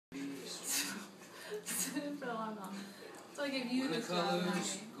for the long haul. So I give you When the the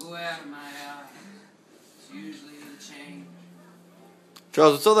colors go out of my eye, it's usually a change.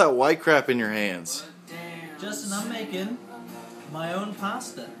 Charles, what's all that white crap in your hands? But damn, Justin, I'm making my own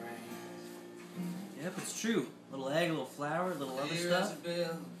pasta. Yep, it's true. Little egg, a little flour, a little other stuff.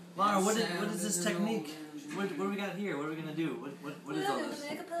 Laura, what is this technique? What do we got here? What are we gonna do? What is all this?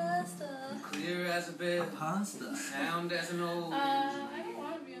 Make a pasta. Clear as a bell, Pasta. sound as an old. I don't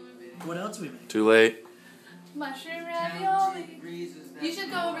want to be on the video. What else we make? Too late. Mushroom ravioli. You should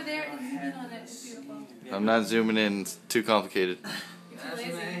go over there and zoom in on it. It's beautiful. I'm not zooming in. It's too complicated. You're too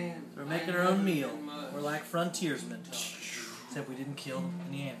lazy. We're making our own meal. We're like frontiersmen. Except we didn't kill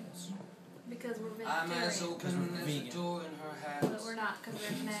any animals. Because we're I'm as vegetarian. open as vegan. a door in her But house. we're not, because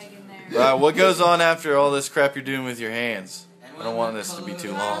there's an egg in there. What goes on after all this crap you're doing with your hands? I don't want this to be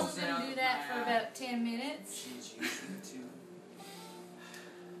too I long. was going to do that for about 10 minutes.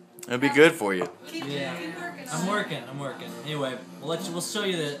 It'd be good for you. Keep Yeah. working on I'm it. working. Anyway, we'll show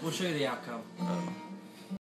you the outcome.